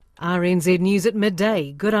RNZ News at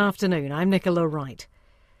midday. Good afternoon, I'm Nicola Wright.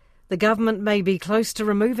 The government may be close to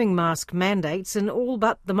removing mask mandates in all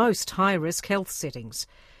but the most high-risk health settings.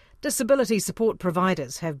 Disability support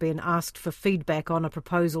providers have been asked for feedback on a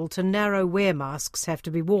proposal to narrow where masks have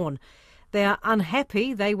to be worn. They are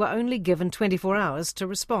unhappy they were only given 24 hours to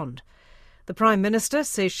respond. The Prime Minister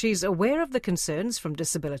says she's aware of the concerns from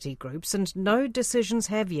disability groups and no decisions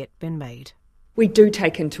have yet been made. We do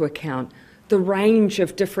take into account the range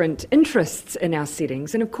of different interests in our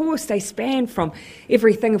settings. And of course, they span from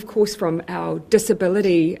everything, of course, from our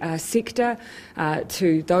disability sector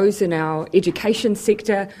to those in our education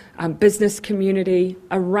sector, business community,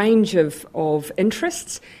 a range of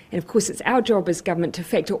interests. And of course, it's our job as government to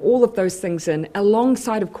factor all of those things in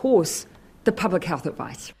alongside, of course, the public health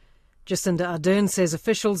advice. Jacinda Ardern says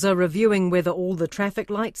officials are reviewing whether all the traffic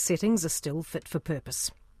light settings are still fit for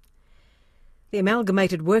purpose. The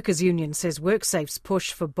Amalgamated Workers Union says WorkSafe's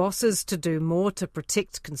push for bosses to do more to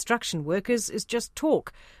protect construction workers is just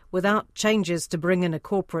talk, without changes to bring in a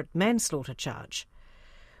corporate manslaughter charge.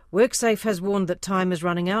 WorkSafe has warned that time is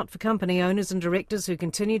running out for company owners and directors who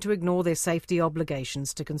continue to ignore their safety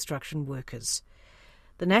obligations to construction workers.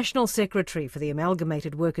 The National Secretary for the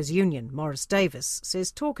Amalgamated Workers Union, Maurice Davis,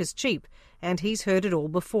 says talk is cheap and he's heard it all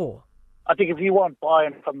before. I think if you want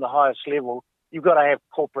buy-in from the highest level, you've got to have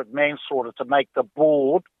corporate manslaughter to make the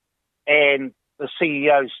board and the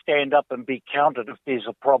CEO stand up and be counted if there's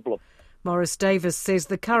a problem. Maurice Davis says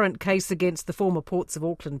the current case against the former Ports of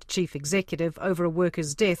Auckland chief executive over a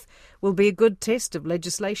worker's death will be a good test of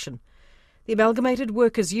legislation. The Amalgamated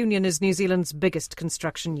Workers Union is New Zealand's biggest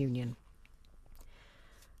construction union.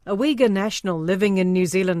 A Uyghur national living in New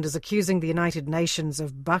Zealand is accusing the United Nations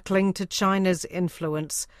of buckling to China's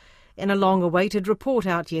influence. In a long-awaited report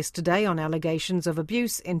out yesterday on allegations of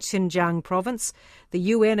abuse in Xinjiang province, the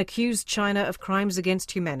UN accused China of crimes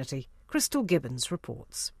against humanity. Crystal Gibbons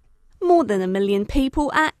reports. More than 1 million people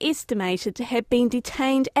are estimated to have been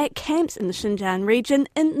detained at camps in the Xinjiang region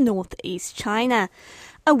in northeast China.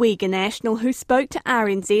 A Uyghur national who spoke to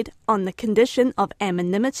RNZ on the condition of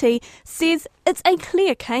anonymity says it's a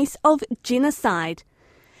clear case of genocide.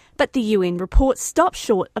 But the UN report stopped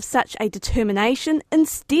short of such a determination,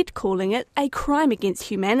 instead calling it a crime against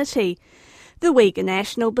humanity. The Uyghur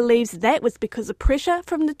national believes that was because of pressure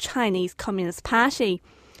from the Chinese Communist Party.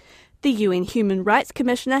 The UN Human Rights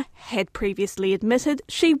Commissioner had previously admitted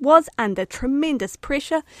she was under tremendous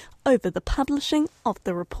pressure over the publishing of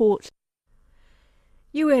the report.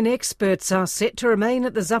 UN experts are set to remain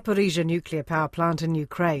at the Zaporizhzhia nuclear power plant in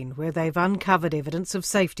Ukraine, where they've uncovered evidence of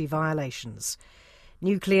safety violations.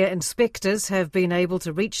 Nuclear inspectors have been able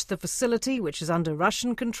to reach the facility, which is under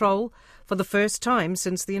Russian control, for the first time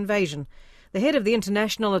since the invasion. The head of the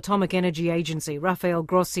International Atomic Energy Agency, Rafael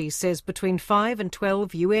Grossi, says between 5 and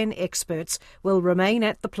 12 UN experts will remain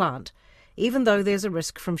at the plant, even though there's a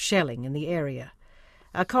risk from shelling in the area.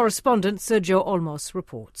 Our correspondent, Sergio Olmos,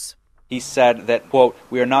 reports. He said that, quote,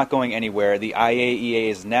 "We are not going anywhere. The IAEA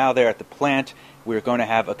is now there at the plant. We're going to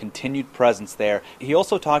have a continued presence there." He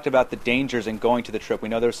also talked about the dangers in going to the trip. We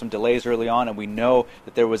know there were some delays early on, and we know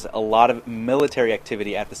that there was a lot of military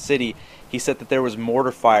activity at the city. He said that there was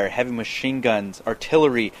mortar fire, heavy machine guns,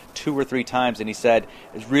 artillery 2 or 3 times, and he said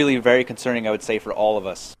it's really very concerning, I would say, for all of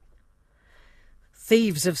us.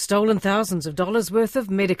 Thieves have stolen thousands of dollars worth of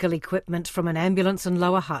medical equipment from an ambulance in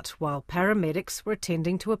Lower Hutt while paramedics were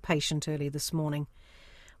attending to a patient early this morning.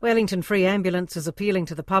 Wellington Free Ambulance is appealing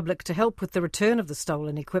to the public to help with the return of the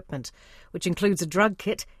stolen equipment, which includes a drug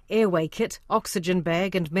kit, airway kit, oxygen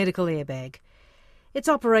bag and medical airbag. Its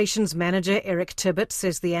operations manager, Eric Tibbett,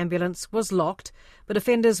 says the ambulance was locked, but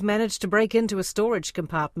offenders managed to break into a storage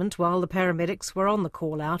compartment while the paramedics were on the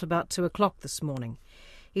call-out about 2 o'clock this morning.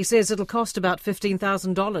 He says it'll cost about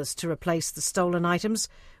 $15,000 to replace the stolen items,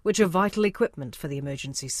 which are vital equipment for the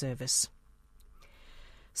emergency service.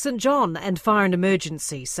 St John and Fire and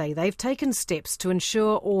Emergency say they've taken steps to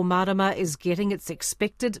ensure Omarama is getting its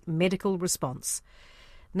expected medical response.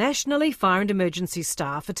 Nationally, fire and emergency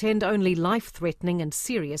staff attend only life-threatening and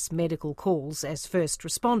serious medical calls as first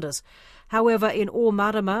responders. However, in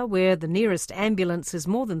Omarama, where the nearest ambulance is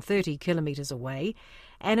more than 30 kilometres away,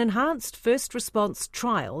 an enhanced first response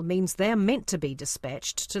trial means they're meant to be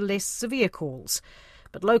dispatched to less severe calls.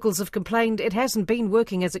 But locals have complained it hasn't been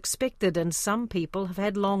working as expected and some people have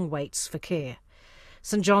had long waits for care.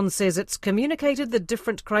 St John says it's communicated the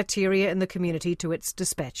different criteria in the community to its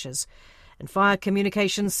dispatchers, and Fire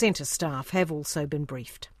Communications Centre staff have also been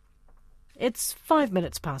briefed. It's 5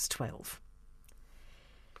 minutes past 12.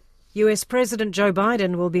 US President Joe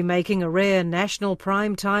Biden will be making a rare national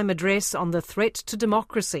prime-time address on the threat to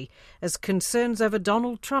democracy as concerns over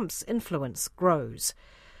Donald Trump's influence grows.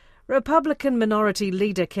 Republican Minority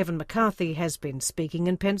Leader Kevin McCarthy has been speaking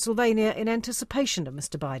in Pennsylvania in anticipation of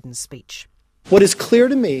Mr. Biden's speech. What is clear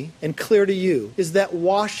to me and clear to you is that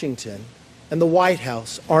Washington and the White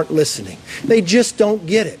House aren't listening. They just don't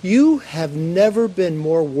get it. You have never been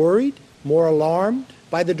more worried, more alarmed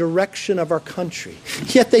by the direction of our country.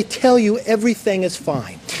 Yet they tell you everything is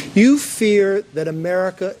fine. You fear that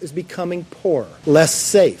America is becoming poorer, less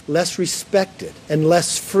safe, less respected, and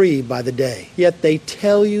less free by the day. Yet they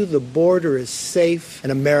tell you the border is safe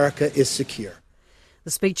and America is secure.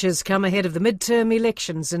 The speeches come ahead of the midterm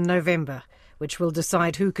elections in November, which will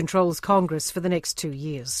decide who controls Congress for the next 2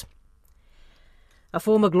 years. A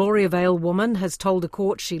former Gloriavale woman has told a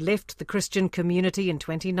court she left the Christian community in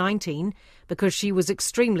 2019 because she was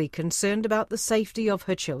extremely concerned about the safety of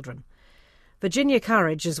her children. Virginia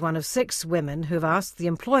Courage is one of 6 women who have asked the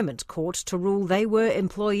employment court to rule they were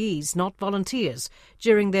employees, not volunteers,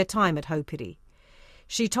 during their time at Haupiri.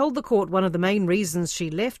 She told the court one of the main reasons she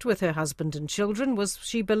left with her husband and children was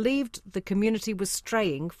she believed the community was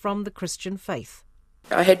straying from the Christian faith.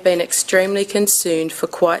 I had been extremely concerned for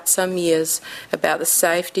quite some years about the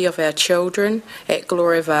safety of our children at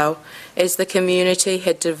Gloriavale, as the community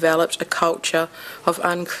had developed a culture of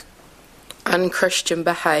unchristian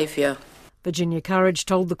behaviour. Virginia Courage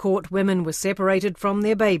told the court women were separated from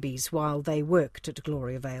their babies while they worked at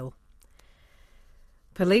Gloriavale.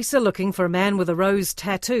 Police are looking for a man with a rose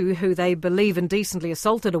tattoo who they believe indecently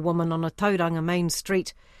assaulted a woman on a Tauranga main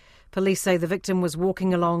street. Police say the victim was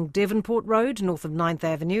walking along Devonport Road, north of 9th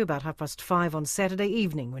Avenue, about 5:30 on Saturday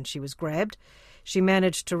evening when she was grabbed. She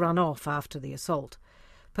managed to run off after the assault.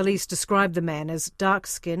 Police described the man as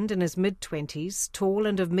dark-skinned, in his mid-20s, tall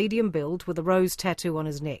and of medium build, with a rose tattoo on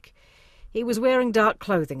his neck. He was wearing dark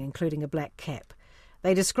clothing, including a black cap.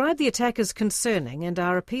 They describe the attack as concerning and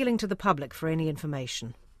are appealing to the public for any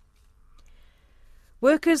information.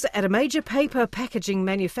 Workers at a major paper packaging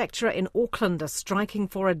manufacturer in Auckland are striking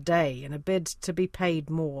for a day in a bid to be paid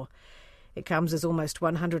more. It comes as almost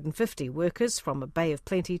 150 workers from a Bay of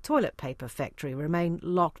Plenty toilet paper factory remain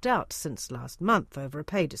locked out since last month over a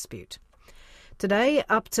pay dispute. Today,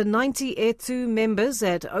 up to 90 E2 members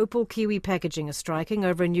at Opal Kiwi Packaging are striking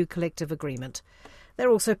over a new collective agreement. They're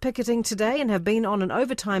also picketing today and have been on an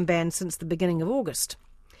overtime ban since the beginning of August.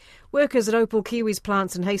 Workers at Opal Kiwi's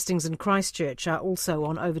plants in Hastings and Christchurch are also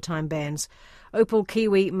on overtime bans. Opal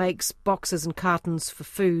Kiwi makes boxes and cartons for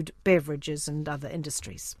food, beverages and other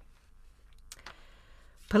industries.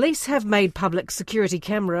 Police have made public security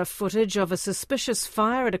camera footage of a suspicious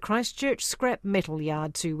fire at a Christchurch scrap metal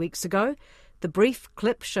yard 2 weeks ago. The brief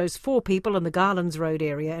clip shows 4 people in the Garlands Road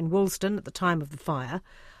area in Woolston at the time of the fire,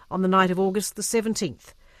 on the night of August the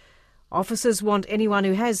 17th. Officers want anyone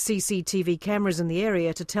who has CCTV cameras in the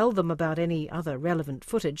area to tell them about any other relevant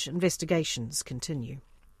footage. Investigations continue.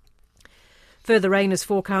 Further rain is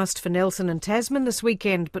forecast for Nelson and Tasman this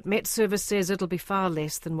weekend, but Met Service says it'll be far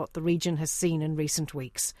less than what the region has seen in recent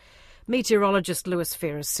weeks. Meteorologist Lewis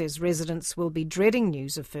Ferris says residents will be dreading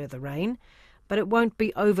news of further rain, but it won't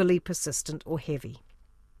be overly persistent or heavy.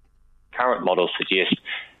 Current models suggest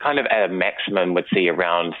kind of at a maximum would see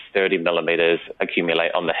around 30 millimetres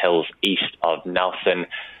accumulate on the hills east of Nelson,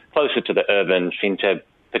 closer to the urban centre,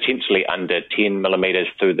 potentially under 10 millimetres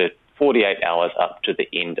through the 48 hours up to the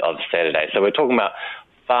end of Saturday. So we're talking about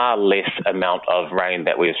far less amount of rain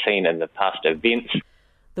that we've seen in the past events.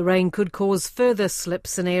 The rain could cause further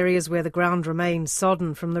slips in areas where the ground remains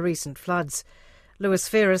sodden from the recent floods. Lewis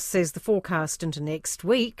Ferris says the forecast into next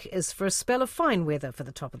week is for a spell of fine weather for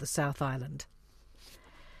the top of the South Island.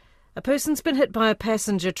 A person's been hit by a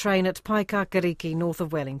passenger train at Paikakariki, north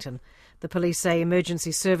of Wellington. The police say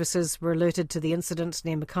emergency services were alerted to the incident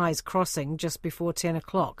near Mackay's Crossing just before 10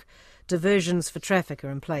 o'clock. Diversions for traffic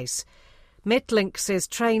are in place. Metlink says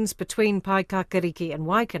trains between Paikakariki and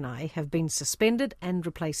Waikanae have been suspended and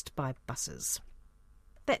replaced by buses.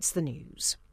 That's the news.